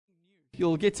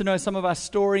You'll get to know some of our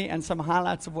story and some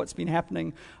highlights of what's been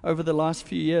happening over the last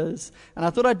few years. And I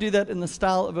thought I'd do that in the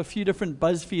style of a few different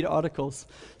BuzzFeed articles.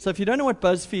 So if you don't know what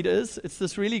BuzzFeed is, it's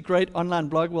this really great online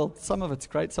blog. Well, some of it's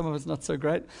great, some of it's not so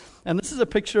great. And this is a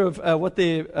picture of what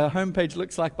their homepage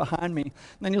looks like behind me.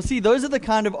 And you'll see those are the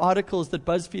kind of articles that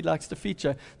BuzzFeed likes to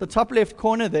feature. The top left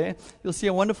corner there, you'll see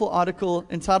a wonderful article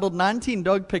entitled 19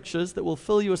 Dog Pictures That Will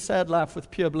Fill Your Sad Life with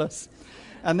Pure Bliss.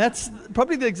 And that's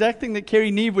probably the exact thing that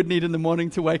Kerry Neve would need in the morning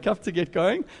to wake up to get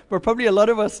going. But probably a lot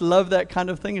of us love that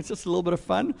kind of thing. It's just a little bit of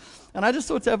fun. And I just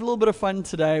thought to have a little bit of fun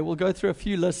today. We'll go through a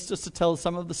few lists just to tell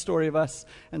some of the story of us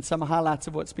and some highlights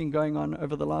of what's been going on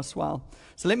over the last while.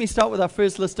 So let me start with our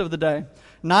first list of the day.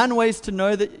 9 ways to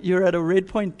know that you're at a Red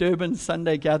Point Durban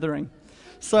Sunday gathering.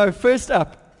 So first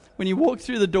up, when you walk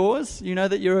through the doors, you know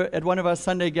that you're at one of our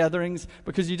Sunday gatherings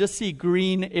because you just see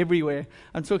green everywhere.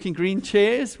 I'm talking green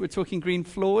chairs, we're talking green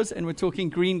floors, and we're talking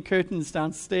green curtains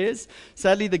downstairs.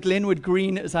 Sadly, the Glenwood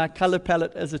green is our color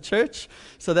palette as a church.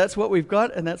 So that's what we've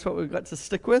got, and that's what we've got to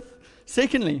stick with.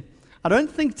 Secondly, I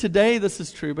don't think today this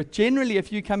is true, but generally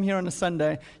if you come here on a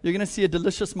Sunday, you're going to see a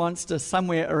delicious monster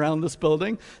somewhere around this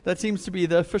building. That seems to be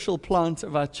the official plant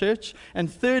of our church.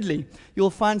 And thirdly,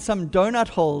 you'll find some donut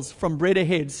holes from Bread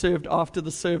Ahead served after the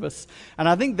service. And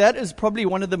I think that is probably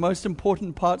one of the most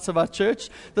important parts of our church.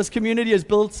 This community has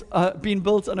been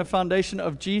built on a foundation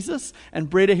of Jesus and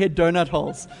Bread Ahead donut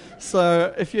holes.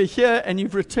 So if you're here and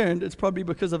you've returned, it's probably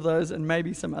because of those and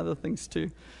maybe some other things too.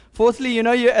 Fourthly, you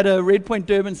know you're at a Red Point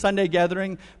Durban Sunday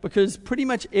gathering because pretty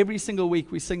much every single week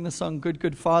we sing the song Good,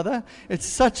 Good Father. It's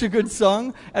such a good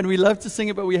song and we love to sing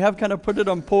it, but we have kind of put it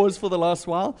on pause for the last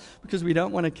while because we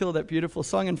don't want to kill that beautiful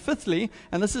song. And fifthly,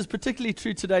 and this is particularly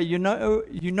true today, you know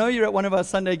you're at one of our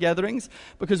Sunday gatherings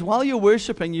because while you're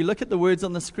worshiping, you look at the words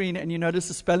on the screen and you notice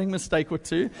a spelling mistake or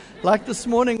two. Like this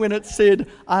morning when it said,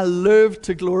 I love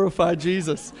to glorify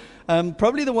Jesus.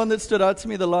 Probably the one that stood out to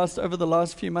me over the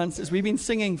last few months is we've been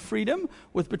singing freedom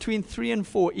with between 3 and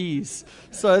 4 E's.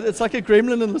 So it's like a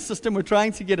gremlin in the system. We're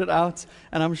trying to get it out,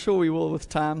 and I'm sure we will with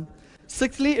time.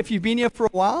 Sixthly, if you've been here for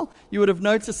a while, you would have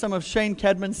noticed some of Shane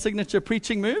Cadman's signature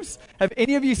preaching moves. Have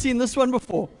any of you seen this one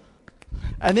before?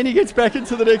 And then he gets back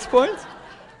into the next point.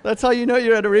 That's how you know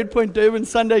you're at a Red Point Durban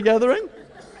Sunday gathering.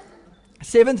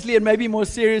 Seventhly, and maybe more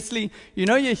seriously, you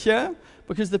know you're here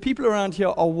because the people around here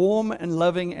are warm and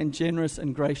loving and generous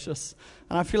and gracious.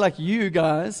 And I feel like you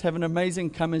guys have an amazing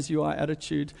come-as-you-are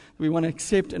attitude. We want to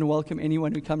accept and welcome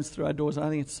anyone who comes through our doors. I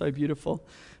think it's so beautiful.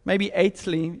 Maybe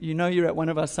eighthly, you know you're at one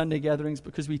of our Sunday gatherings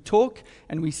because we talk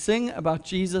and we sing about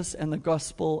Jesus and the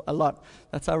gospel a lot.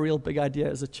 That's our real big idea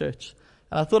as a church.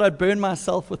 I thought I'd burn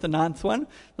myself with the 9th one.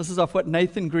 This is off what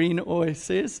Nathan Green always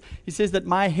says. He says that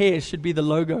my hair should be the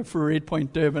logo for Red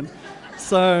Point Durban.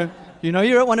 So you know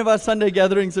you're at one of our Sunday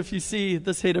gatherings if you see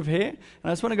this head of hair. And I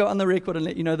just want to go on the record and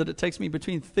let you know that it takes me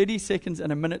between 30 seconds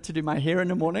and a minute to do my hair in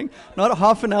the morning, not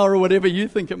half an hour or whatever you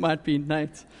think it might be,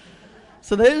 Nate.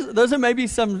 So those are maybe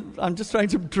some, I'm just trying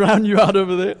to drown you out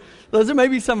over there. Those are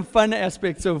maybe some fun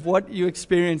aspects of what you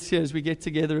experience here as we get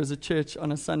together as a church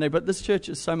on a Sunday. But this church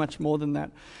is so much more than that.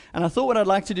 And I thought what I'd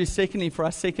like to do secondly for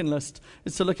our second list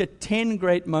is to look at 10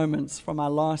 great moments from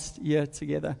our last year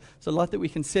together. It's a lot that we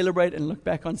can celebrate and look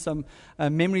back on some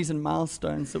memories and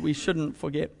milestones that we shouldn't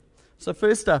forget. So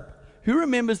first up, who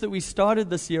remembers that we started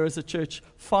this year as a church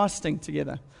fasting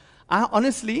together? I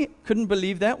honestly couldn't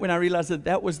believe that when I realized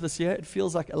that was this year. It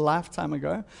feels like a lifetime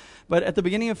ago. But at the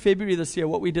beginning of February this year,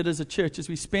 what we did as a church is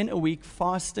we spent a week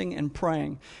fasting and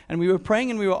praying. And we were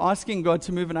praying and we were asking God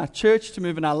to move in our church, to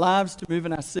move in our lives, to move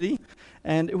in our city.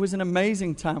 And it was an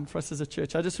amazing time for us as a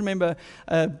church. I just remember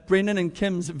Brendan and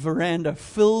Kim's veranda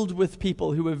filled with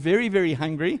people who were very, very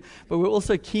hungry, but were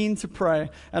also keen to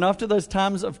pray. And after those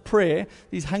times of prayer,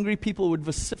 these hungry people would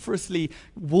vociferously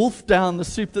wolf down the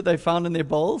soup that they found in their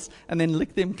bowls and then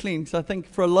lick them clean. So I think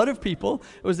for a lot of people,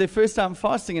 it was their first time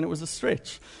fasting and it was a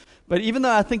stretch. But even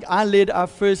though I think I led our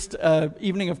first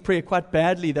evening of prayer quite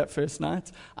badly that first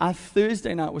night, our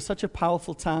Thursday night was such a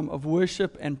powerful time of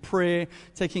worship and prayer,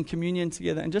 taking communion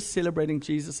together and just celebrating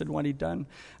Jesus and what he'd done.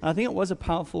 And I think it was a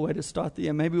powerful way to start the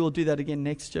year. Maybe we'll do that again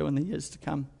next year in the years to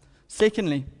come.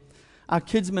 Secondly, our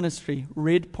kids ministry,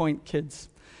 Red Point Kids.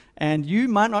 And you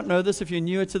might not know this if you're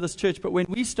newer to this church, but when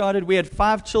we started, we had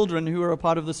 5 children who were a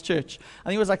part of this church. I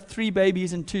think it was like 3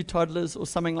 babies and 2 toddlers or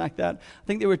something like that. I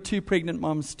think there were 2 pregnant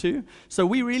moms too. So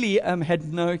we really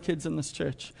had no kids in this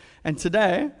church. And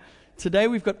today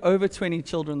we've got over 20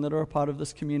 children that are a part of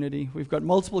this community. We've got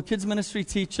multiple kids ministry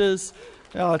teachers.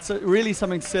 Yeah, it's really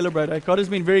something to celebrate. God has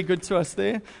been very good to us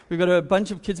there. We've got a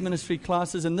bunch of kids ministry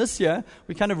classes, and this year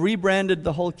we kind of rebranded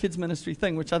the whole kids ministry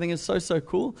thing, which I think is so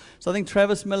cool. So I think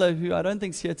Travis Miller, who I don't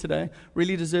think is here today,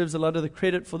 really deserves a lot of the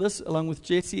credit for this, along with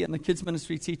Jesse and the kids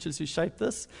ministry teachers who shaped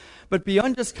this. But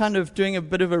beyond just kind of doing a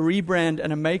bit of a rebrand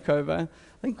and a makeover,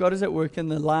 I think God is at work in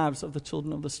the lives of the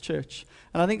children of this church.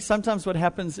 And I think sometimes what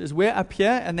happens is we're up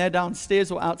here and they're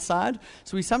downstairs or outside,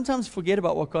 so we sometimes forget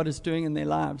about what God is doing in their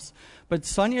lives. But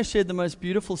Sonia shared the most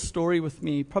beautiful story with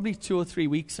me probably 2 or 3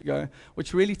 weeks ago,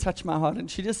 which really touched my heart.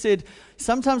 And she just said,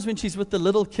 sometimes when she's with the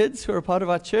little kids who are a part of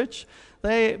our church,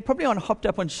 they probably aren't hopped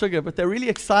up on sugar, but they're really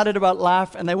excited about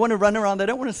life and they want to run around. They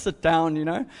don't want to sit down, you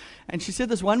know. And she said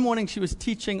this one morning she was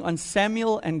teaching on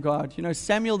Samuel and God. You know,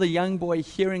 Samuel, the young boy,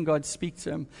 hearing God speak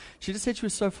to him. She just said she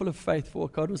was so full of faith for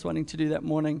what God was wanting to do that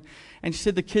morning. And she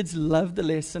said the kids loved the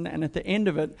lesson. And at the end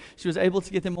of it, she was able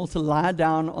to get them all to lie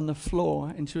down on the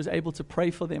floor. And she was able to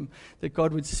pray for them, that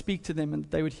God would speak to them and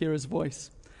that they would hear his voice.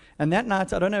 And that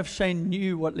night, I don't know if Shane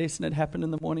knew what lesson had happened in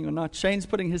the morning or not. Shane's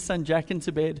putting his son Jack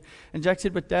into bed. And Jack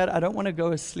said, but Dad, I don't want to go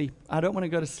to sleep. I don't want to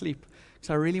go to sleep because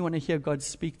I really want to hear God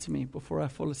speak to me before I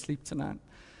fall asleep tonight.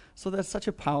 So that's such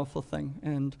a powerful thing.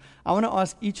 And I want to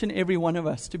ask each and every one of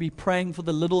us to be praying for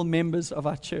the little members of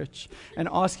our church and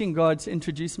asking God to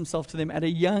introduce himself to them at a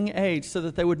young age so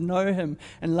that they would know him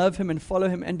and love him and follow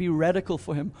him and be radical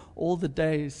for him all the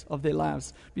days of their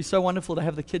lives. It'd be so wonderful to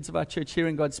have the kids of our church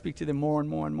hearing God speak to them more and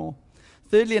more and more.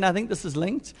 Thirdly, and I think this is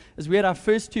linked, is we had our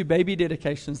first 2 baby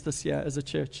dedications this year as a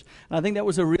church. And I think that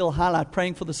was a real highlight,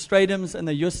 praying for the Stradums and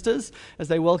the Eusters as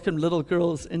they welcomed little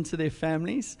girls into their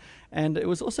families. And it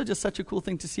was also just such a cool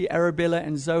thing to see Arabella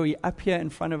and Zoe up here in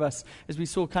front of us as we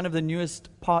saw kind of the newest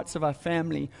parts of our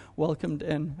family welcomed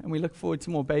in. And we look forward to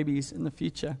more babies in the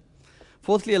future.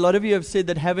 Fourthly, a lot of you have said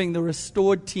that having the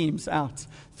restored teams out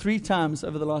 3 times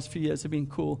over the last few years have been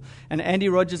cool. And Andy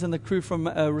Rogers and the crew from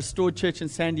Restored Church in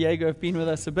San Diego have been with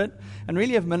us a bit and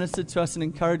really have ministered to us and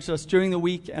encouraged us during the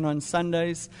week and on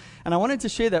Sundays. And I wanted to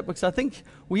share that because I think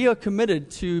we are committed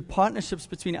to partnerships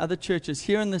between other churches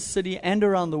here in this city and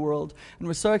around the world. And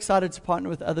we're so excited to partner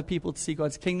with other people to see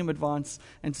God's kingdom advance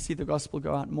and to see the gospel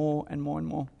go out more and more and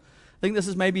more. I think this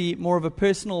is maybe more of a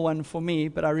personal one for me,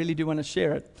 but I really do want to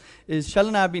share it, is Shell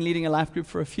and I have been leading a life group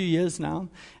for a few years now,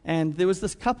 and there was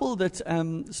this couple that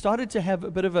started to have a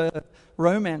bit of a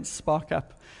romance spark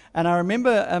up. And I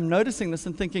remember noticing this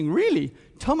and thinking, really,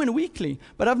 Tom and Weekly?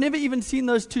 But I've never even seen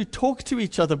those two talk to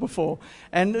each other before.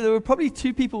 And there were probably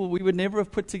 2 people we would never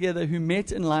have put together who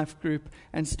met in life group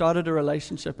and started a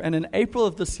relationship. And in April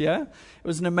of this year, it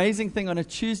was an amazing thing on a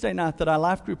Tuesday night that our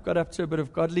life group got up to a bit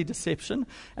of godly deception.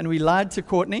 And we lied to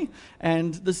Courtney.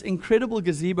 And this incredible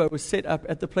gazebo was set up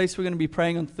at the place we're going to be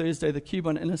praying on Thursday, the Cube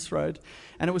on Innes Road.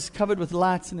 And it was covered with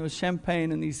lights and there was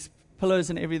champagne and these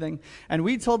pillows and everything. And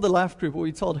we told the life group, or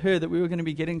we told her, that we were going to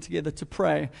be getting together to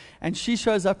pray. And she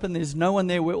shows up and there's no one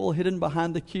there. We're all hidden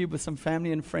behind the cube with some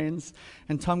family and friends.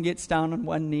 And Tom gets down on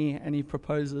one knee and he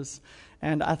proposes.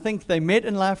 And I think they met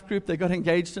in life group. They got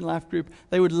engaged in life group.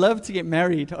 They would love to get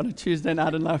married on a Tuesday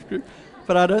night in life group.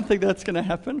 But I don't think that's going to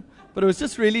happen. But it was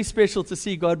just really special to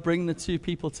see God bring the 2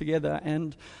 people together.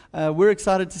 And we're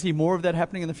excited to see more of that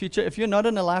happening in the future. If you're not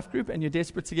in a life group and you're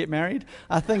desperate to get married,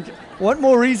 I think, what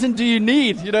more reason do you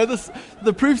need? You know,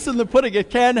 the proof's in the pudding. It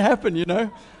can happen, you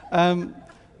know.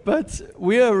 But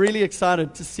we are really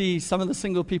excited to see some of the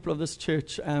single people of this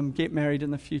church get married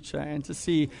in the future and to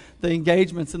see the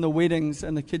engagements and the weddings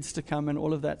and the kids to come and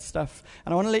all of that stuff.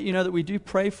 And I want to let you know that we do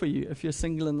pray for you if you're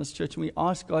single in this church, and we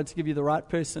ask God to give you the right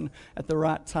person at the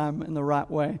right time in the right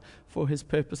way for his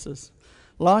purposes.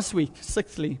 Last week,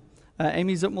 sixthly,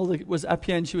 Amy Zipmel was up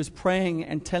here and she was praying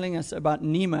and telling us about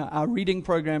NEMA, our reading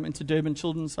program into Durban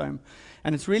Children's Home.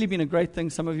 And it's really been a great thing.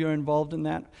 Some of you are involved in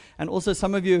that. And also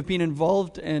some of you have been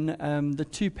involved in the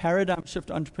 2 paradigm shift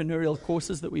entrepreneurial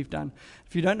courses that we've done.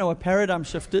 If you don't know what paradigm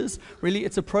shift is, really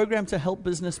it's a program to help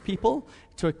business people,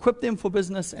 to equip them for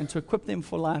business and to equip them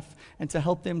for life and to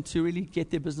help them to really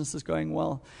get their businesses going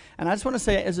well. And I just want to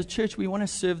say, as a church, we want to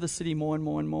serve the city more and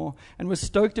more and more. And we're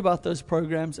stoked about those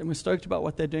programs and we're stoked about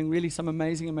what they're doing, really some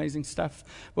amazing, amazing stuff.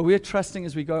 But we're trusting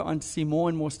as we go on to see more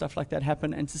and more stuff like that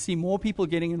happen and to see more people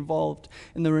getting involved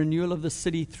in the renewal of the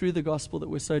city through the gospel that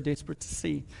we're so desperate to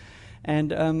see.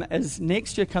 And as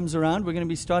next year comes around, we're going to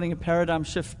be starting a paradigm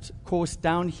shift course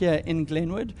down here in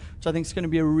Glenwood, which I think is going to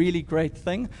be a really great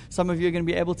thing. Some of you are going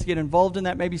to be able to get involved in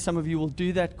that. Maybe some of you will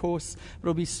do that course. But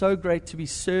it'll be so great to be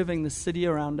serving the city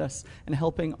around us and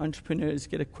helping entrepreneurs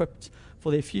get equipped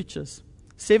for their futures.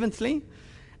 Seventhly,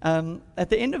 At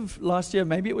the end of last year,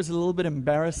 maybe it was a little bit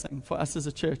embarrassing for us as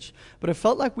a church, but it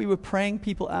felt like we were praying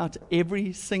people out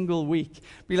every single week.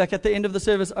 Be like at the end of the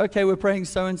service, okay, we're praying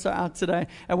so-and-so out today.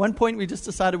 At one point, we just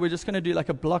decided we're just going to do like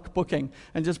a block booking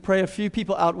and just pray a few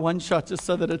people out one shot, just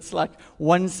so that it's like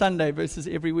one Sunday versus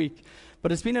every week.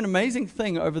 But it's been an amazing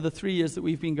thing over the 3 years that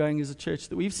we've been going as a church,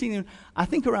 that we've seen, I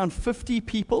think, around 50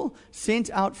 people sent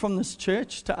out from this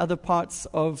church to other parts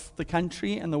of the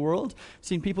country and the world. We've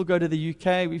seen people go to the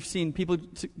UK. We've seen people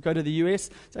go to the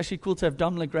US. It's actually cool to have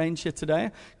Dom LaGrange here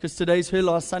today, because today's her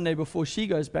last Sunday before she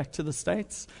goes back to the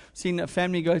States. We've seen a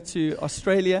family go to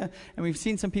Australia, and we've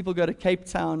seen some people go to Cape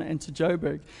Town and to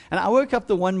Joburg. And I woke up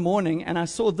the one morning, and I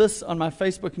saw this on my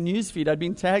Facebook newsfeed. I'd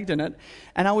been tagged in it,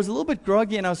 and I was a little bit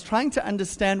groggy, and I was trying to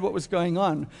understand what was going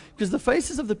on, because the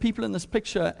faces of the people in this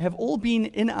picture have all been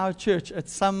in our church at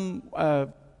some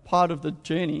part of the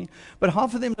journey, but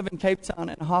half of them live in Cape Town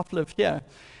and half live here.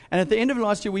 And at the end of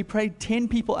last year, we prayed 10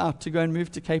 people out to go and move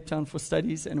to Cape Town for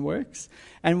studies and works.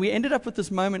 And we ended up with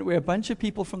this moment where a bunch of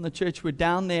people from the church were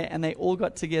down there, and they all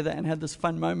got together and had this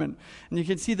fun moment. And you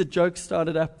can see the joke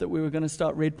started up that we were going to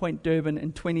start Red Point Durban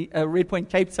in Red Point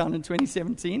Cape Town in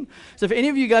 2017. So if any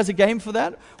of you guys are game for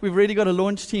that, we've already got a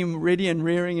launch team ready and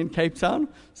rearing in Cape Town.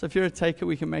 So if you're a taker,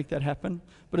 we can make that happen.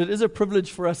 But it is a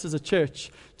privilege for us as a church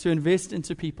to invest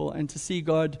into people and to see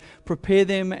God prepare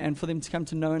them and for them to come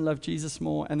to know and love Jesus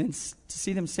more, and then to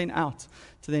see them sent out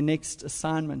to their next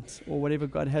assignment or whatever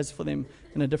God has for them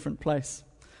in a different place.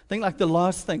 I think like the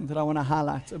last thing that I want to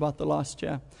highlight about the last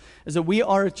year is that we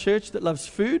are a church that loves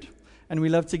food, and we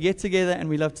love to get together, and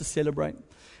we love to celebrate.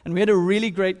 And we had a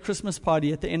really great Christmas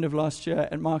party at the end of last year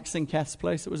at Mark's and Kath's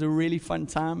place. It was a really fun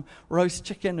time. Roast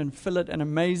chicken and fillet and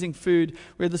amazing food.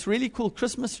 We had this really cool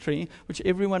Christmas tree, which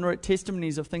everyone wrote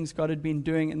testimonies of things God had been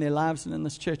doing in their lives and in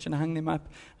this church, and hung them up.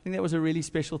 I think that was a really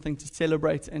special thing to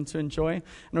celebrate and to enjoy. And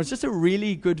it was just a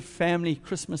really good family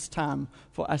Christmas time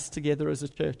for us together as a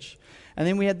church. And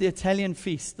then we had the Italian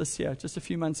feast this year, just a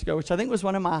few months ago, which I think was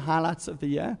one of my highlights of the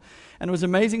year. And it was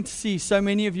amazing to see so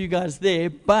many of you guys there,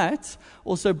 but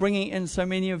also bringing in so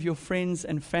many of your friends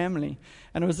and family.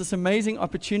 And it was this amazing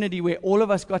opportunity where all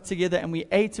of us got together and we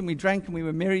ate and we drank and we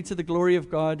were married to the glory of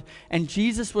God. And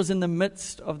Jesus was in the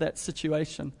midst of that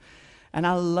situation. And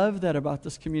I love that about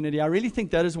this community. I really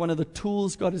think that is one of the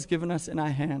tools God has given us in our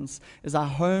hands, is our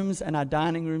homes and our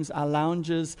dining rooms, our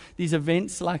lounges, these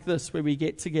events like this where we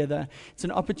get together. It's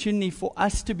an opportunity for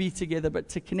us to be together, but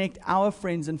to connect our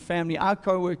friends and family, our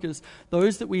co-workers,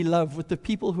 those that we love, with the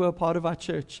people who are part of our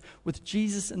church, with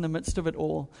Jesus in the midst of it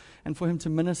all, and for Him to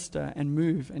minister and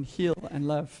move and heal and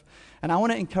love. And I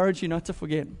want to encourage you not to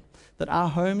forget that our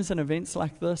homes and events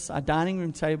like this, our dining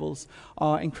room tables,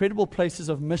 are incredible places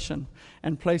of mission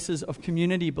and places of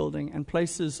community building and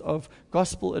places of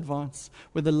gospel advance,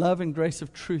 where the love and grace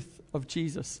of truth of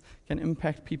Jesus can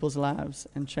impact people's lives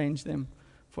and change them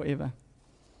forever.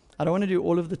 I don't want to do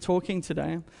all of the talking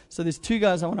today, so there's two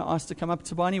guys I want to ask to come up.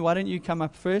 Tabani, why don't you come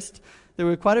up first? There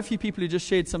were quite a few people who just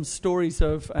shared some stories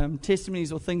of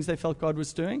testimonies or things they felt God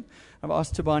was doing. I've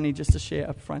asked Tabani just to share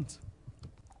up front.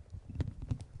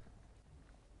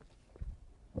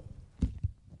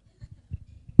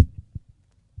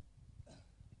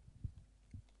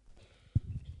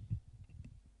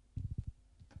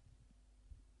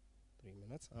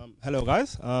 Hello,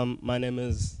 guys. My name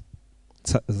is...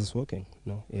 Is this working?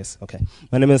 No? Yes. Okay.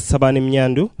 My name is Sabani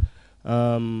Mnyandu.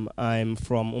 I'm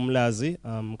from Umlazi.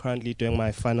 I'm currently doing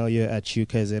my final year at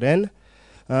UKZN.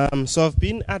 So I've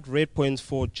been at Red Point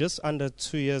for just under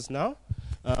 2 years now.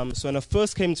 So when I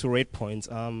first came to Red Point,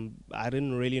 I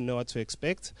didn't really know what to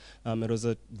expect. It was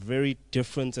a very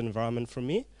different environment for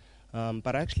me.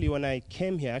 But actually, when I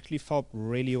came here, I actually felt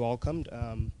really welcomed.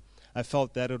 I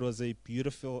felt that it was a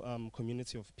beautiful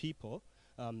community of people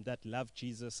that loved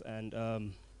Jesus, and I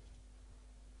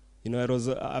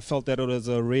felt that it was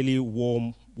a really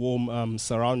warm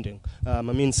surrounding. I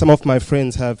mean, some of my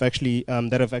friends have actually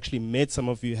that have actually met some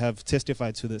of you have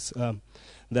testified to this.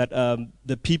 That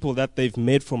the people that they've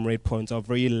met from Red Point are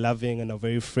very loving and are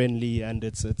very friendly, and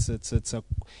it's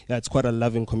quite a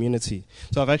loving community.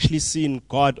 So I've actually seen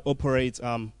God operate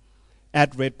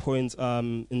at Red Point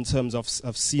in terms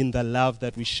of seeing the love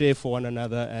that we share for one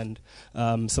another, and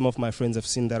some of my friends have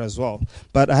seen that as well.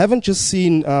 But I haven't just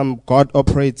seen God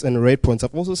operate in Red Point.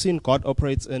 I've also seen God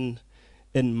operate in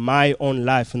my own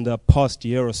life in the past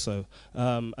year or so.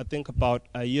 I think about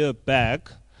a year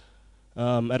back,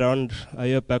 around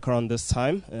this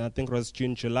time, and I think it was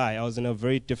June, July, I was in a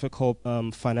very difficult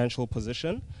financial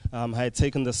position. I had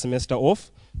taken the semester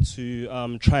off to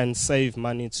try and save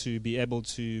money to be able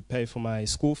to pay for my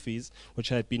school fees,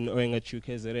 which I had been owing at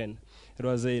UKZN. It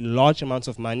was a large amount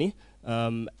of money,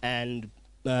 and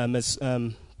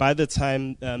by the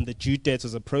time the due date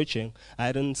was approaching, I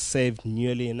hadn't saved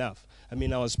nearly enough. I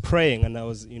mean, I was praying, and I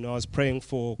was praying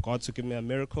for God to give me a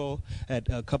miracle. I had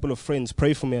a couple of friends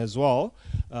pray for me as well.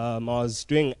 I was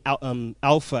doing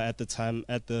Alpha at the time.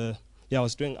 I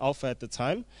was doing Alpha at the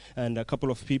time, and a couple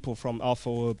of people from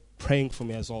Alpha were praying for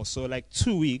me as well. So, like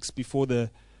 2 weeks before the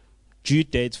due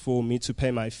date for me to pay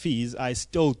my fees, I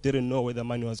still didn't know where the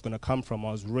money was going to come from.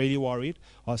 I was really worried.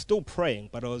 I was still praying,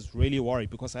 but I was really worried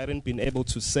because I hadn't been able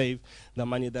to save the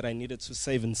money that I needed to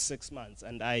save in 6 months,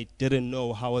 and I didn't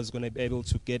know how I was going to be able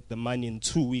to get the money in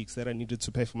 2 weeks that I needed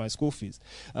to pay for my school fees.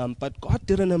 But God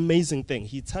did an amazing thing.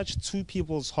 He touched two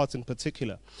people's hearts in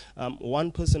particular.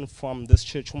 One person from this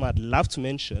church whom I'd love to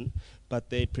mention,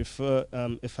 but they'd prefer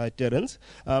if I didn't.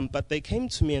 But they came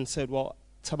to me and said, well,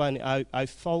 Tabani, I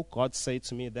felt God say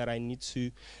to me that I need to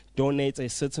donate a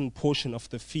certain portion of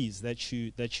the fees that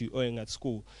you're owing at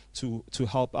school to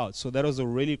help out. So that was a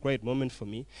really great moment for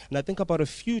me. And I think about a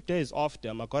few days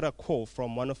after, I got a call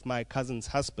from one of my cousin's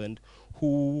husband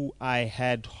who I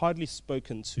had hardly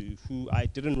spoken to, who I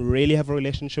didn't really have a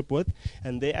relationship with.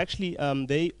 And they actually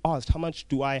they asked, how much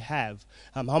do I have?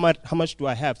 How much do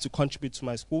I have to contribute to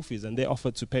my school fees? And they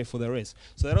offered to pay for the rest.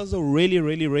 So that was a really,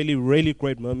 really, really, really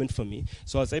great moment for me.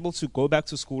 So I was able to go back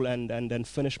to school and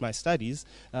finish my studies.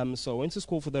 So I went to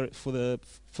school for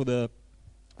the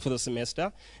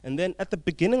semester, and then at the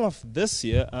beginning of this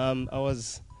year, I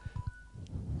was.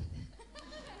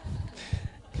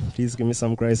 Please give me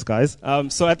some grace, guys.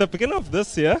 So at the beginning of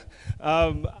this year,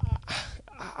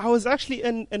 I was actually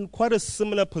in quite a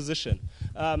similar position.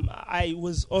 I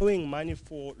was owing money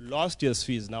for last year's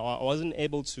fees. Now I wasn't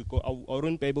able to go. I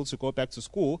wouldn't be able to go back to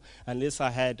school unless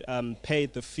I had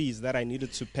paid the fees that I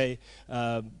needed to pay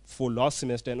for last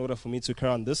semester in order for me to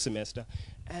carry on this semester.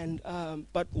 And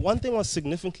but one thing was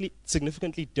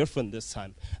significantly different this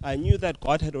time. I knew that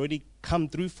God had already come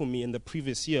through for me in the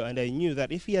previous year, and I knew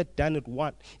that if He had done it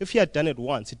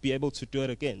once, He'd be able to do it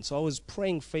again. So I was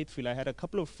praying faithfully. I had a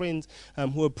couple of friends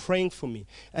who were praying for me,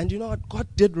 and you know what? God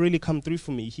did really come through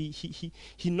for me.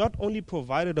 He not only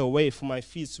provided a way for my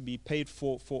fees to be paid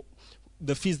for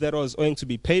the fees that I was owing to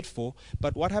be paid for.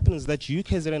 But what happened is that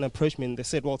UKZN approached me and they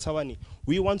said, well, Tawani,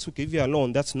 we want to give you a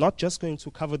loan that's not just going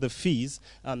to cover the fees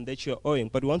that you're owing,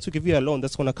 but we want to give you a loan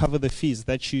that's going to cover the fees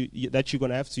that you're going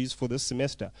to have to use for this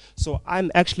semester. So I'm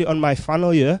actually on my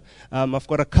final year. I've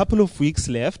got a couple of weeks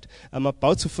left. I'm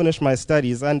about to finish my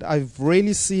studies, and I've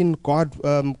really seen God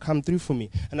come through for me.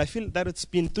 And I feel that it's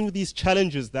been through these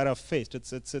challenges that I've faced.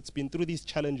 It's been through these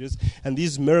challenges and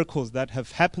these miracles that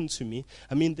have happened to me.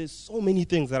 I mean, there's so many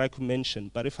things that I could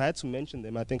mention, but if I had to mention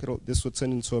them, I think this would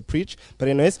turn into a preach. But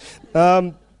anyways,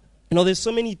 there's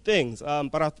so many things,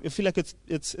 but I feel like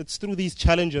it's through these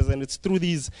challenges and it's through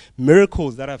these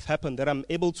miracles that have happened that I'm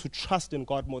able to trust in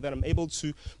God more, that I'm able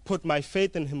to put my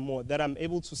faith in Him more, that I'm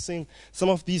able to sing some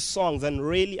of these songs and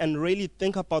really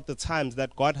think about the times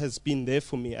that God has been there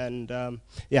for me. And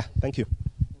thank you.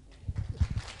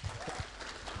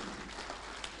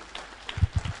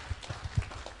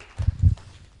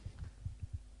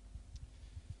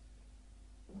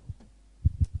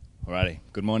 Alrighty,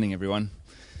 good morning, everyone.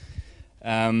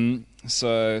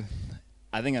 So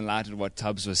I think in light of what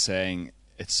Tubbs was saying,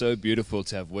 it's so beautiful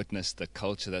to have witnessed the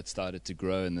culture that started to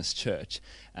grow in this church,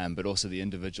 but also the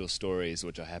individual stories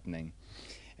which are happening.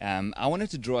 I wanted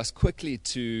to draw us quickly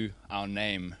to our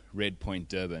name, Red Point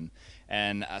Durban.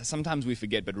 And sometimes we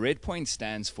forget, but Red Point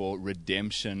stands for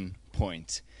Redemption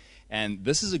Point. And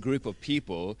this is a group of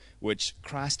people which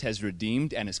Christ has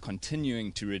redeemed and is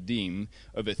continuing to redeem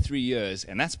over 3 years,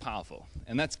 and that's powerful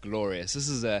and that's glorious. This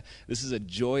is a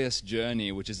joyous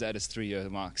journey which is at its 3-year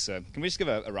mark. So can we just give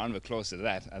a round of applause to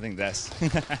that? I think that's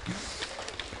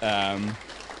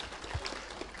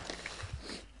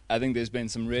I think there's been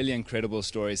some really incredible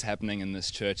stories happening in this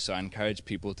church, so I encourage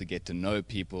people to get to know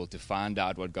people, to find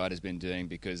out what God has been doing,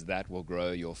 because that will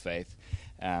grow your faith,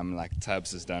 like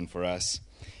Tubbs has done for us.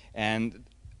 And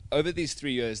over these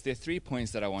 3 years, there are 3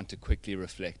 points that I want to quickly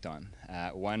reflect on.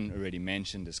 One already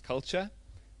mentioned is culture,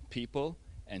 people,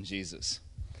 and Jesus.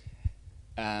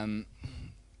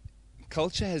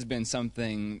 Culture has been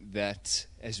something that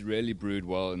has really brewed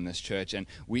well in this church, and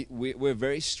we're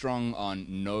very strong on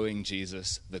knowing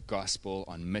Jesus, the gospel,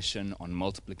 on mission, on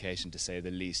multiplication, to say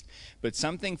the least. But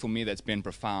something for me that's been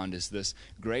profound is this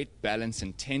great balance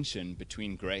and tension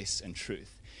between grace and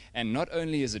truth. And not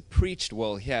only is it preached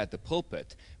well here at the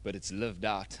pulpit, but it's lived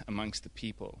out amongst the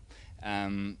people.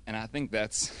 And I think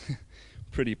that's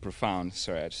pretty profound.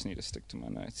 Sorry, I just need to stick to my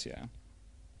notes here.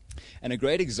 And a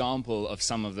great example of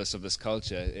some of this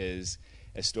culture is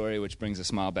a story which brings a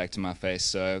smile back to my face.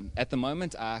 So at the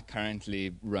moment, I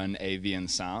currently run AV and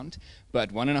sound,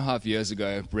 but 1.5 years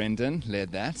ago, Brendan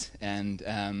led that,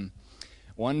 and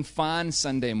one fine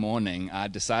Sunday morning, I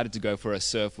decided to go for a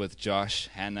surf with Josh,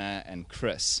 Hannah, and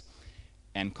Chris,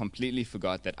 and completely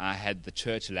forgot that I had the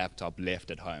church laptop left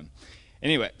at home.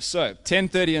 Anyway, so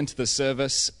 10:30 into the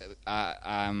service,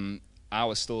 I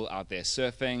was still out there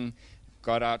surfing.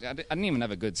 Got out. I didn't even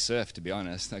have a good surf, to be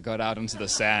honest. I got out into the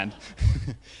sand,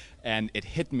 and it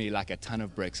hit me like a ton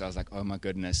of bricks. I was like, oh my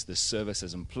goodness, the service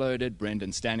has imploded.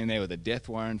 Brendan's standing there with a death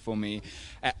warrant for me.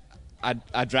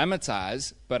 I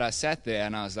dramatized, but I sat there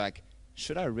and I was like,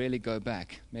 should I really go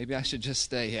back? Maybe I should just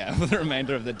stay here for the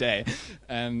remainder of the day.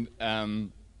 And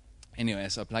anyway,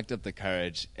 so I plucked up the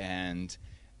courage, and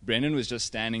Brendan was just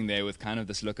standing there with kind of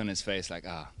this look on his face like,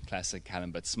 classic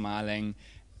Callum, but smiling.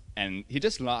 And he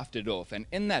just laughed it off. And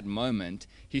in that moment,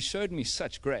 he showed me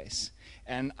such grace.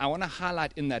 And I want to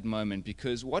highlight in that moment,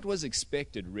 because what was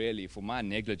expected really for my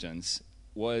negligence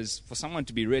was for someone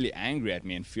to be really angry at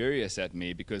me and furious at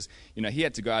me, because, he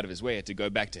had to go out of his way, had to go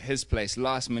back to his place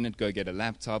last minute, go get a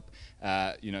laptop,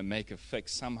 make a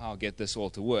fix, somehow get this all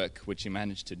to work, which he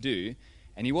managed to do.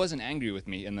 And he wasn't angry with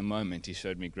me in the moment. He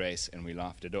showed me grace, and we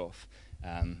laughed it off.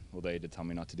 Although he did tell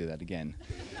me not to do that again.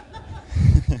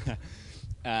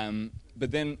 But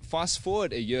then fast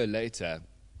forward a year later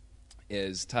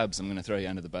is Tubbs. I'm going to throw you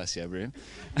under the bus here, bro.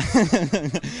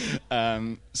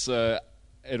 So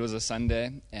it was a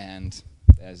Sunday, and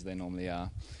as they normally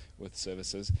are with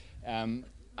services,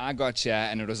 I got here,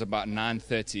 and it was about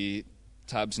 9:30.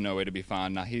 Tubbs nowhere to be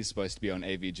found. Now he's supposed to be on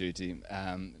AV duty.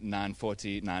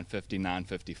 9:40, 9:50,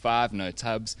 9:55. No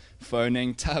Tubbs.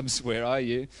 Phoning Tubbs, where are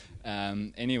you?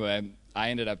 Anyway, I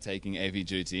ended up taking AV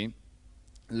duty.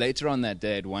 Later on that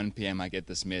day at 1 p.m., I get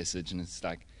this message, and it's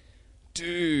like,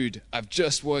 dude, I've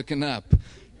just woken up.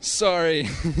 Sorry.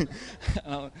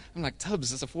 I'm like,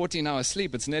 Tubbs, it's a 14-hour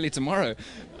sleep. It's nearly tomorrow.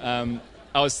 I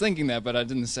was thinking that, but I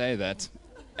didn't say that.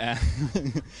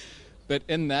 But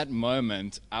in that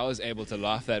moment, I was able to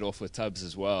laugh that off with Tubbs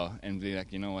as well and be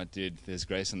like, you know what, dude, there's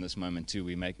grace in this moment too.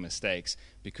 We make mistakes,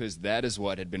 because that is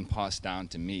what had been passed down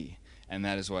to me. And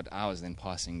that is what I was then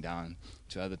passing down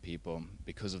to other people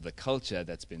because of the culture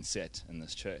that's been set in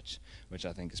this church, which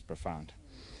I think is profound.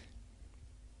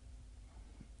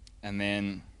 And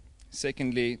then,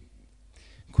 secondly,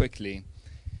 quickly,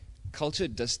 culture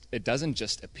it doesn't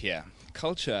just appear.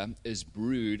 Culture is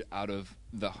brewed out of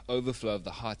the overflow of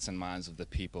the hearts and minds of the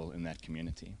people in that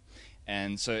community.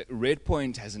 And so Red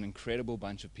Point has an incredible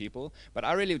bunch of people, but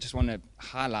I really just want to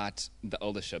highlight the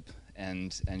eldership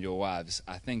and your wives.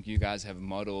 I think you guys have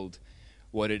modeled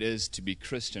what it is to be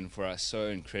Christian for us so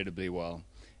incredibly well.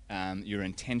 You're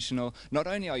intentional. Not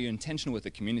only are you intentional with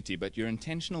the community, but you're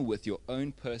intentional with your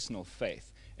own personal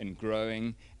faith in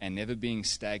growing and never being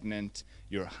stagnant.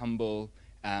 You're humble.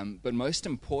 But most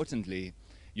importantly,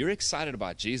 you're excited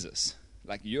about Jesus.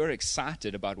 Like, you're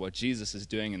excited about what Jesus is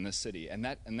doing in this city. And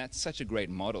that's such a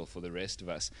great model for the rest of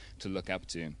us to look up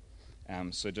to.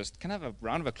 So just kind of a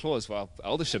round of applause for our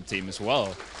eldership team as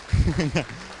well.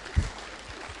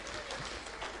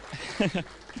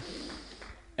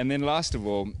 And then last of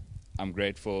all, I'm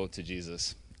grateful to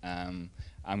Jesus.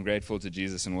 I'm grateful to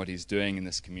Jesus and what he's doing in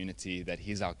this community, that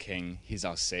he's our king, he's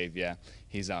our savior,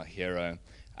 he's our hero.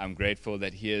 I'm grateful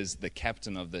that he is the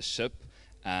captain of this ship,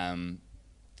 and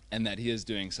that he is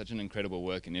doing such an incredible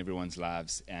work in everyone's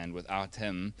lives. And without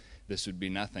him, this would be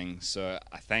nothing. So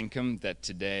I thank him that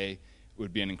today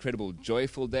would be an incredible,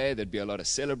 joyful day. There'd be a lot of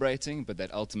celebrating, but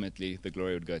that ultimately the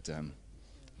glory would go to him.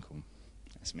 Cool.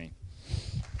 That's me.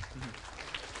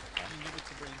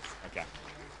 Okay.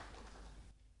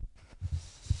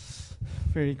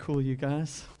 Very cool, you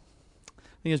guys.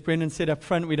 I think as Brendan said up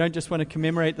front, we don't just want to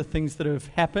commemorate the things that have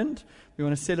happened. We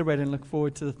want to celebrate and look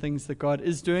forward to the things that God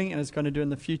is doing and is going to do in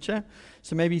the future.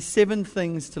 So maybe 7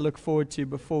 things to look forward to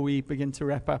before we begin to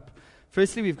wrap up.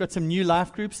 Firstly, we've got some new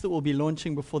life groups that we'll be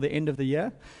launching before the end of the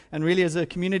year. And really, as a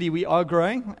community, we are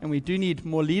growing, and we do need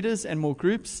more leaders and more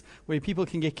groups where people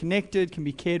can get connected, can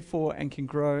be cared for, and can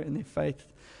grow in their faith.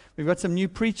 We've got some new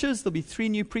preachers. There'll be 3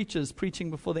 new preachers preaching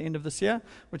before the end of this year,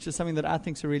 which is something that I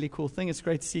think is a really cool thing. It's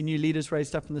great to see new leaders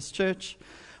raised up in this church.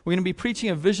 We're going to be preaching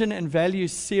a vision and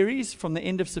values series from the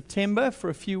end of September for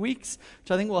a few weeks,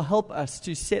 which I think will help us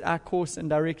to set our course and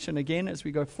direction again as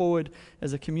we go forward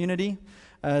as a community.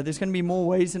 There's going to be more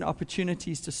ways and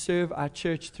opportunities to serve our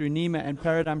church through NEMA and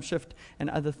Paradigm Shift and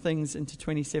other things into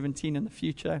 2017 in the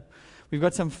future. We've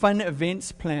got some fun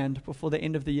events planned before the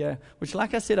end of the year, which,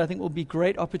 like I said, I think will be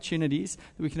great opportunities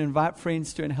that we can invite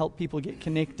friends to and help people get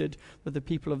connected with the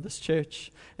people of this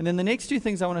church. And then the next 2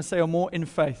 things I want to say are more in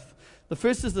faith. The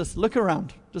first is this: look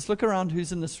around. Just look around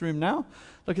who's in this room now.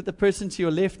 Look at the person to your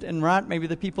left and right, maybe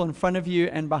the people in front of you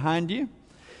and behind you.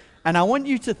 And I want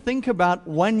you to think about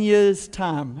 1 year's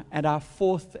time at our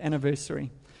 4th anniversary.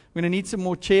 We're going to need some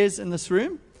more chairs in this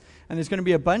room, and there's going to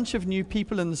be a bunch of new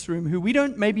people in this room who we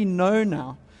don't maybe know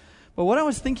now. But what I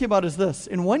was thinking about is this: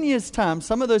 in 1 year's time,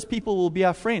 some of those people will be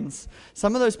our friends.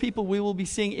 Some of those people we will be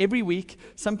seeing every week.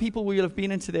 Some people we will have been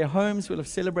into their homes. We'll have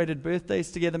celebrated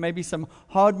birthdays together, maybe some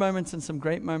hard moments and some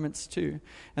great moments too.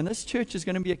 And this church is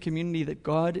going to be a community that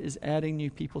God is adding new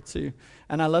people to.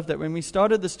 And I love that. When we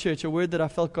started this church, a word that I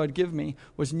felt God give me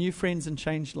was new friends and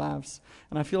changed lives.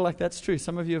 And I feel like that's true.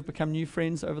 Some of you have become new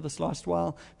friends over this last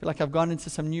while. I feel like I've gone into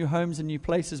some new homes and new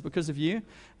places because of you.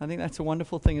 I think that's a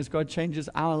wonderful thing as God changes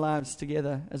our lives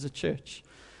together as a church.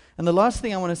 And the last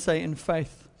thing I want to say in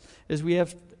faith is we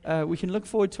can look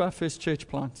forward to our first church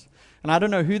plant. And I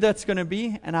don't know who that's going to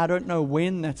be, and I don't know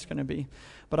when that's going to be.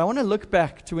 But I want to look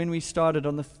back to when we started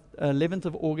on the 11th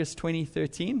of August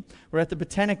 2013. We're at the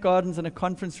Botanic Gardens in a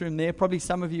conference room there. Probably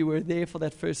some of you were there for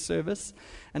that first service.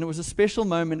 And it was a special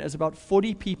moment as about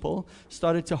 40 people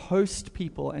started to host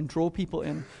people and draw people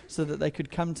in so that they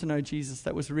could come to know Jesus.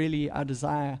 That was really our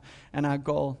desire and our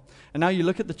goal. And now you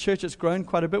look at the church, it's grown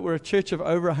quite a bit. We're a church of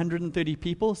over 130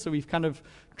 people, so we've kind of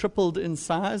tripled in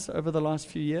size over the last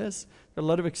few years. A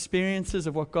lot of experiences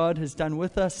of what God has done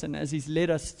with us and as He's led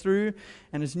us through,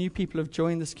 and as new people have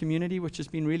joined this community, which has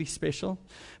been really special.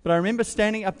 But I remember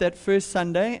standing up that first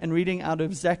Sunday and reading out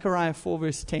of Zechariah 4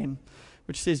 verse 10,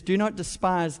 which says, "Do not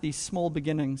despise these small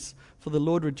beginnings, for the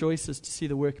Lord rejoices to see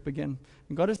the work begin."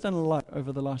 And God has done a lot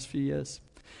over the last few years.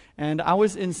 And I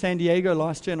was in San Diego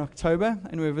last year in October,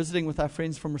 and we were visiting with our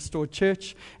friends from Restored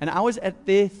Church, and I was at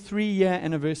their 3-year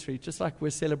anniversary, just like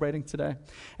we're celebrating today.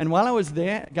 And while I was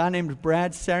there, a guy named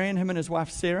Brad Sarian, him and his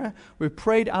wife Sarah, we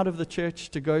prayed out of the church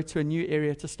to go to a new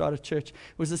area to start a church.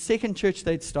 It was the second church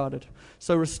they'd started.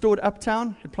 So Restored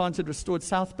Uptown had planted Restored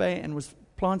South Bay and was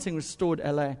planting Restored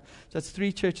LA. So that's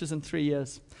 3 churches in 3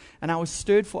 years. And I was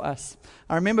stirred for us.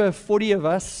 I remember 40 of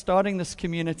us starting this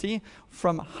community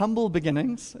from humble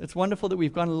beginnings. It's wonderful that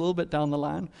we've gone a little bit down the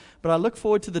line. But I look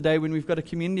forward to the day when we've got a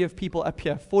community of people up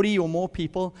here, 40 or more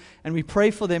people, and we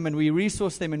pray for them and we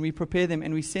resource them and we prepare them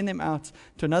and we send them out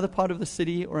to another part of the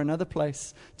city or another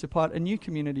place to part a new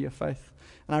community of faith.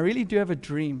 And I really do have a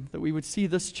dream that we would see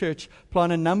this church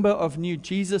plant a number of new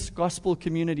Jesus gospel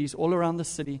communities all around the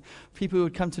city. People who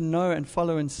would come to know and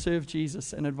follow and serve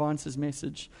Jesus and advance His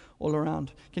message all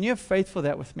around. Can you have faith for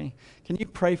that with me? Can you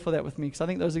pray for that with me? Because I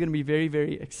think those are going to be very,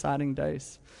 very exciting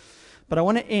days. But I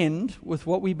want to end with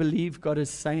what we believe God is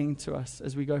saying to us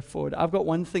as we go forward. I've got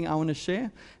one thing I want to share,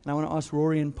 and I want to ask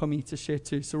Rory and Pumi to share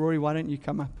too. So Rory, why don't you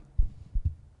come up?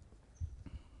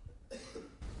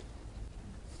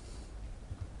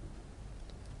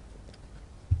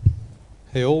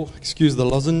 Hey all, excuse the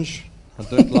lozenge. I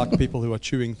don't like people who are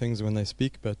chewing things when they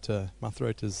speak, but my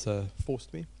throat has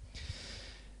forced me.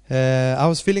 I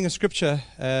was feeling a scripture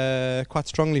quite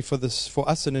strongly for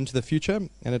us and into the future,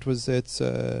 and it's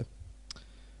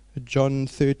John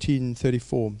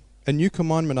 13:34. "A new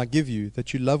commandment I give you,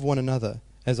 that you love one another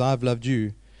as I have loved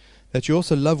you, that you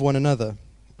also love one another.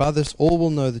 By this all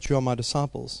will know that you are my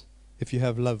disciples, if you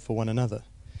have love for one another."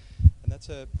 And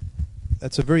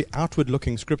that's a very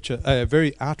outward-looking scripture, a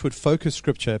very outward-focused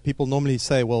scripture. People normally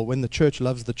say, well, when the church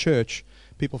loves the church,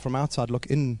 people from outside look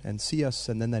in and see us,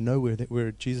 and then they know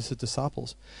we're Jesus'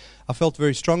 disciples. I felt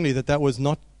very strongly that was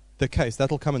not the case.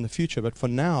 That'll come in the future. But for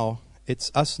now,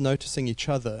 it's us noticing each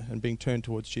other and being turned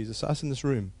towards Jesus. So us in this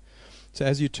room. So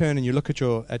as you turn and you look at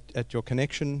your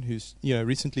connection, who's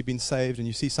recently been saved, and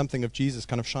you see something of Jesus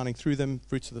kind of shining through them,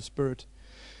 fruits of the Spirit,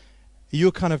 you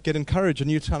kind of get encouraged,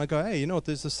 and you kind of go, hey, you know what,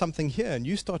 there's something here, and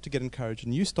you start to get encouraged,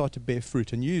 and you start to bear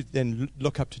fruit, and you then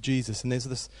look up to Jesus, and there's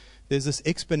this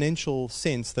exponential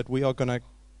sense that we are going to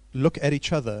look at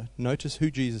each other, notice who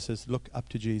Jesus is, look up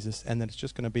to Jesus, and then it's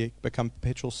just going to become a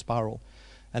perpetual spiral,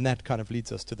 and that kind of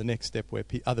leads us to the next step where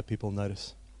other people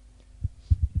notice.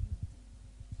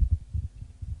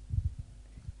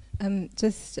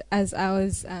 Just as I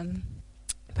was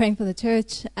praying for the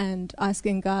church and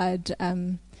asking God,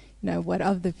 what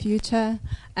of the future,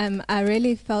 I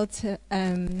really felt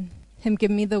Him give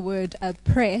me the word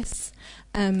press,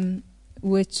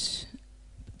 which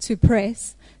to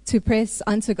press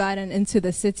unto God and into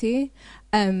the city,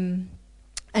 and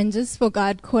just for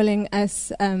God calling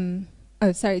us,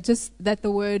 just that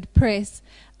the word press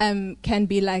can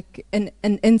be like an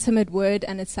intimate word,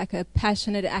 and it's like a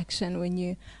passionate action when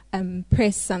you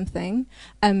press something.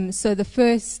 So the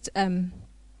first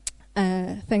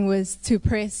thing was to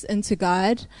press into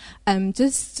God,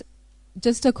 just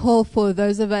just a call for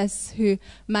those of us who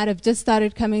might have just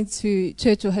started coming to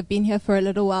church or have been here for a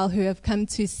little while, who have come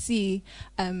to see,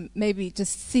 maybe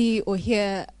just see or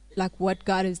hear like what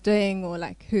God is doing, or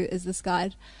like who is this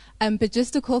God. But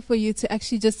just a call for you to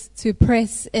actually just to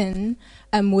press in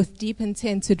with deep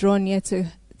intent to draw near to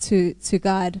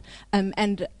God,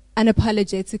 and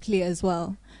unapologetically as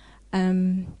well.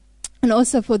 And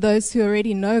also for those who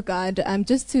already know God,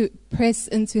 just to press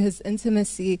into His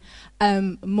intimacy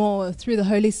more through the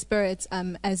Holy Spirit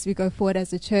as we go forward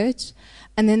as a church.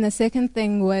 And then the second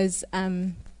thing was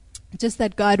just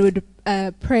that God would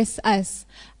press us,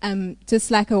 just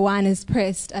like a wine is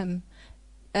pressed,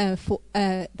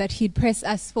 that He'd press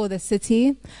us for the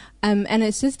city. And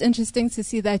it's just interesting to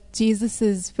see that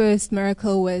Jesus' first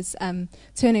miracle was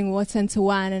turning water into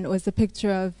wine, and it was a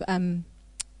picture of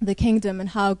the kingdom and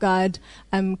how God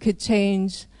could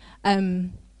change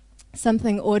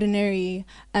something ordinary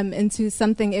into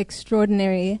something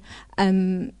extraordinary,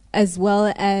 as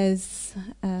well as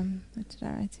what did I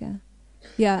write here?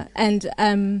 Yeah,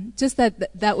 and just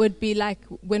that would be like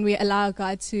when we allow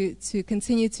God to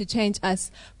continue to change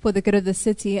us for the good of the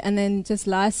city. And then just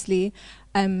lastly,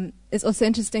 it's also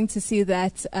interesting to see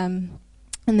that in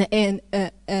the end,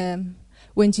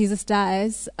 when Jesus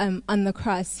dies on the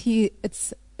cross,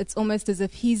 it's almost as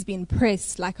if He's been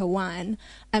pressed like a wine,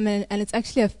 and it's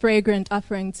actually a fragrant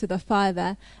offering to the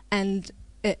Father, and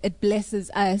it blesses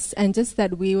us, and just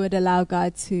that we would allow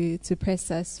God to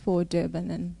press us for Durban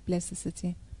and bless the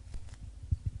city.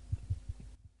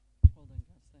 Well done,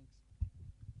 guys. Thanks.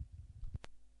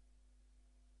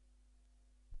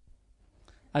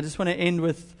 I just want to end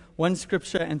with one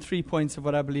scripture and 3 points of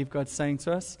what I believe God's saying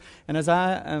to us. And as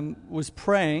I was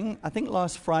praying, I think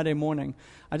last Friday morning,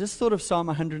 I just thought of Psalm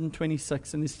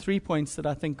 126, and there's 3 points that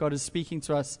I think God is speaking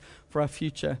to us for our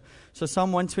future. So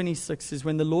Psalm 126 is,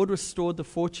 when the Lord restored the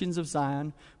fortunes of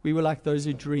Zion, we were like those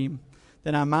who dream.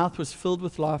 Then our mouth was filled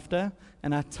with laughter,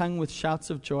 and our tongue with shouts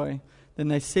of joy. Then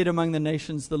they said among the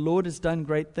nations, the Lord has done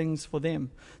great things for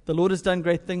them. The Lord has done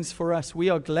great things for us. We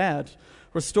are glad.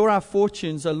 Restore our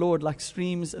fortunes, O Lord, like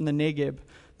streams in the Negeb.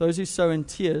 Those who sow in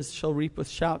tears shall reap with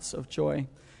shouts of joy.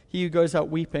 He who goes out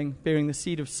weeping, bearing the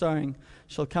seed of sowing,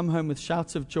 shall come home with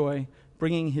shouts of joy,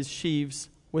 bringing his sheaves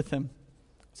with him.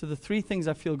 So the 3 things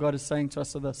I feel God is saying to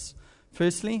us are this.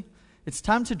 Firstly, it's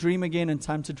time to dream again and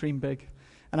time to dream big.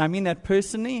 And I mean that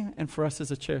personally and for us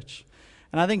as a church.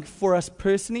 And I think for us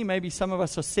personally, maybe some of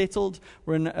us are settled.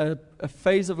 We're in a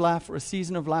phase of life or a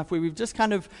season of life where we've just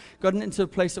kind of gotten into a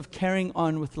place of carrying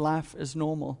on with life as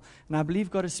normal. And I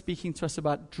believe God is speaking to us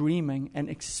about dreaming and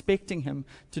expecting Him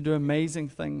to do amazing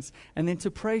things. And then to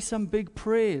pray some big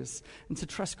prayers and to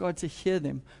trust God to hear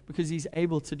them, because He's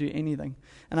able to do anything.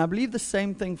 And I believe the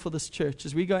same thing for this church.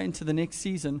 As we go into the next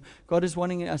season, God is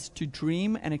wanting us to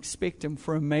dream and expect Him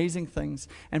for amazing things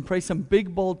and pray some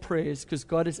big, bold prayers, because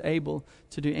God is able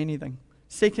to do anything.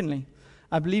 Secondly,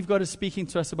 I believe God is speaking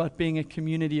to us about being a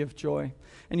community of joy.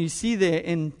 And you see there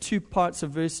in 2 parts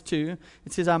of verse 2,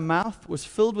 it says, our mouth was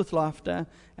filled with laughter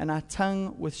and our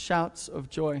tongue with shouts of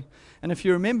joy. And if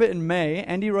you remember in May,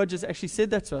 Andy Rogers actually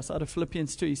said that to us out of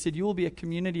Philippians 2. He said, you will be a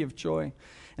community of joy.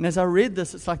 And as I read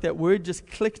this, it's like that word just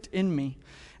clicked in me.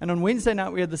 And on Wednesday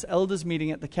night, we had this elders meeting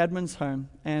at the Cadman's home.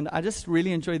 And I just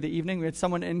really enjoyed the evening. We had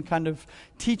someone in kind of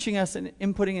teaching us and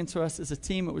inputting into us as a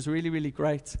team. It was really, really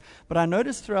great. But I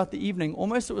noticed throughout the evening,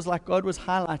 almost it was like God was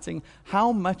highlighting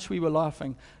how much we were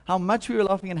laughing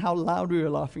and how loud we were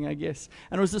laughing, I guess.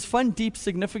 And it was this fun, deep,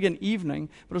 significant evening,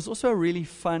 but it was also a really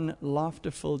fun,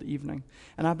 laughter-filled evening.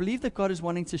 And I believe that God is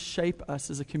wanting to shape us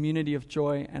as a community of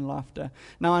joy and laughter.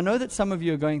 Now, I know that some of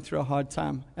you are going through a hard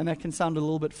time, and that can sound a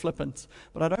little bit flippant,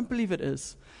 but I don't believe it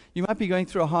is. You might be going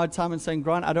through a hard time and saying,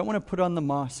 Grant, I don't want to put on the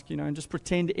mask, and just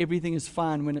pretend everything is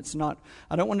fine when it's not.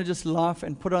 I don't want to just laugh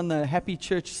and put on the happy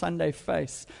church Sunday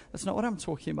face. That's not what I'm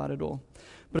talking about at all.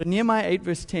 But in Nehemiah 8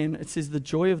 verse 10, it says, the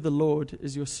joy of the Lord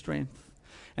is your strength.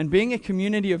 And being a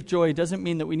community of joy doesn't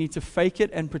mean that we need to fake it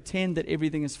and pretend that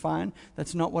everything is fine.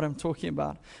 That's not what I'm talking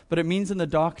about. But it means in the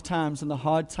dark times, in the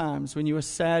hard times, when you are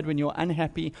sad, when you're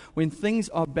unhappy, when things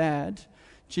are bad,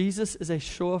 Jesus is a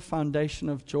sure foundation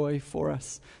of joy for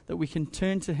us, that we can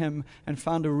turn to Him and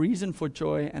find a reason for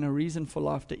joy and a reason for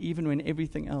laughter, even when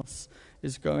everything else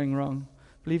is going wrong.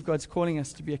 I believe God's calling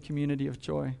us to be a community of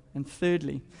joy. And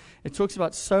thirdly, it talks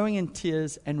about sowing in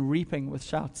tears and reaping with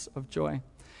shouts of joy.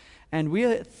 And we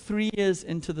are 3 years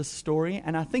into the story,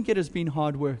 and I think it has been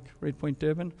hard work, Red Point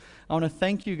Durban. I want to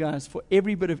thank you guys for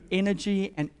every bit of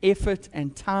energy and effort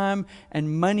and time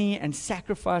and money and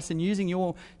sacrifice and using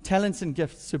your talents and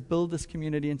gifts to build this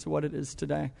community into what it is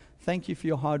today. Thank you for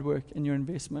your hard work and your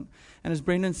investment. And as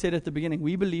Brendan said at the beginning,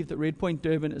 we believe that Red Point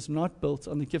Durban is not built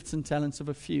on the gifts and talents of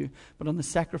a few, but on the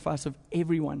sacrifice of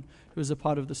everyone who is a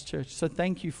part of this church. So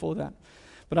thank you for that.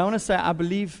 But I want to say I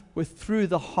believe we're through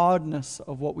the hardness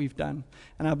of what we've done.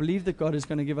 And I believe that God is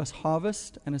going to give us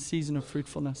harvest and a season of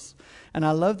fruitfulness. And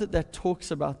I love that that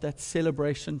talks about that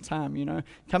celebration time, you know,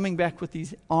 coming back with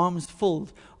these arms full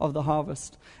of the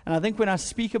harvest. And I think when I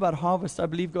speak about harvest, I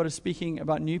believe God is speaking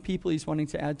about new people He's wanting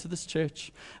to add to this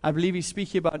church. I believe He's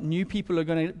speaking about new people who are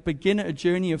going to begin a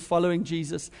journey of following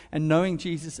Jesus and knowing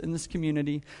Jesus in this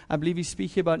community. I believe He's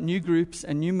speaking about new groups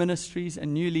and new ministries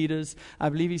and new leaders. I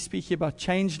believe He's speaking about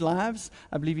changed lives.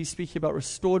 I believe He's speaking about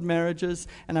restored marriages.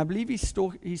 And I believe He's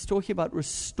talking about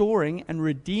restoring and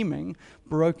redeeming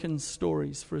broken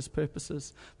stories for His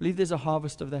purposes. I believe there's a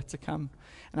harvest of that to come.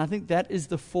 And I think that is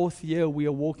the 4th year we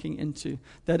are walking into.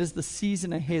 That is the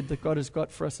season ahead that God has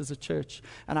got for us as a church.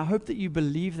 And I hope that you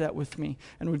believe that with me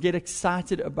and would get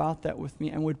excited about that with me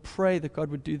and would pray that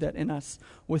God would do that in us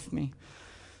with me.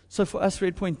 So for us,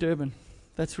 Red Point Durban,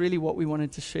 that's really what we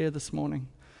wanted to share this morning.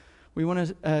 We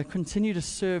want to continue to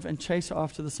serve and chase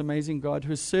after this amazing God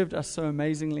who has served us so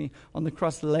amazingly on the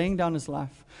cross, laying down His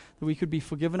life, that we could be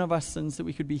forgiven of our sins, that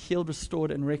we could be healed,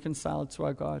 restored, and reconciled to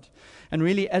our God. And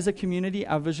really, as a community,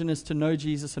 our vision is to know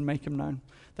Jesus and make Him known.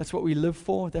 That's what we live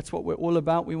for. That's what we're all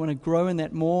about. We want to grow in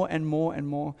that more and more and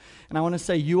more. And I want to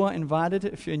say you are invited,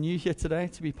 if you're new here today,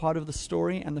 to be part of the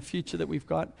story and the future that we've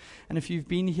got. And if you've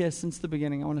been here since the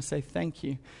beginning, I want to say thank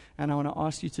you. And I want to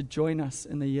ask you to join us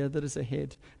in the year that is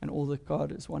ahead and all that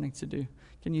God is wanting to do.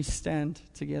 Can you stand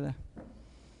together?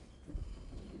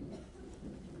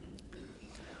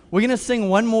 We're going to sing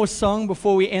one more song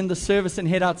before we end the service and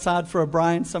head outside for a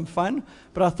braai and some fun.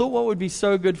 But I thought what would be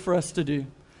so good for us to do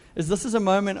is this is a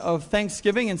moment of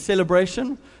thanksgiving and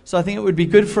celebration. So I think it would be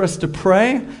good for us to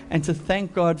pray and to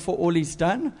thank God for all He's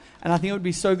done. And I think it would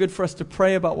be so good for us to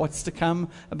pray about what's to come,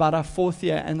 about our 4th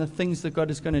year and the things that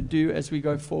God is going to do as we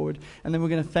go forward. And then we're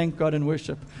going to thank God and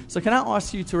worship. So can I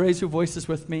ask you to raise your voices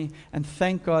with me and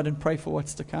thank God and pray for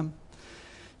what's to come?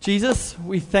 Jesus,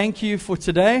 we thank You for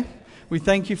today. We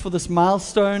thank You for this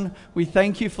milestone. We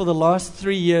thank You for the last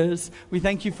 3 years. We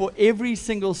thank You for every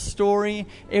single story,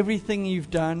 everything You've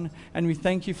done. And we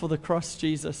thank You for the cross,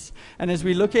 Jesus. And as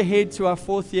we look ahead to our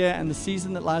 4th year and the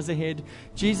season that lies ahead,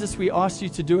 Jesus, we ask You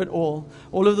to do it all.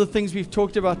 All of the things we've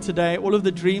talked about today, all of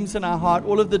the dreams in our heart,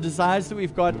 all of the desires that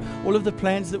we've got, all of the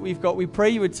plans that we've got, we pray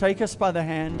You would take us by the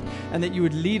hand and that You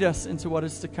would lead us into what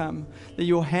is to come. That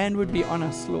Your hand would be on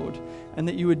us, Lord, and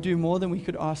that You would do more than we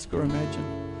could ask or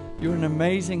imagine. You're an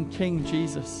amazing King,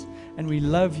 Jesus, and we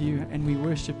love You and we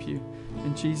worship You.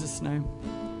 In Jesus' name,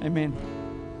 amen.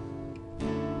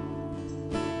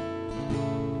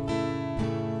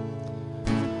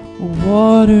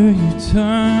 Water You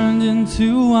turned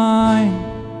into wine,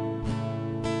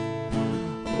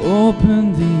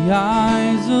 opened the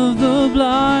eyes of the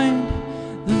blind.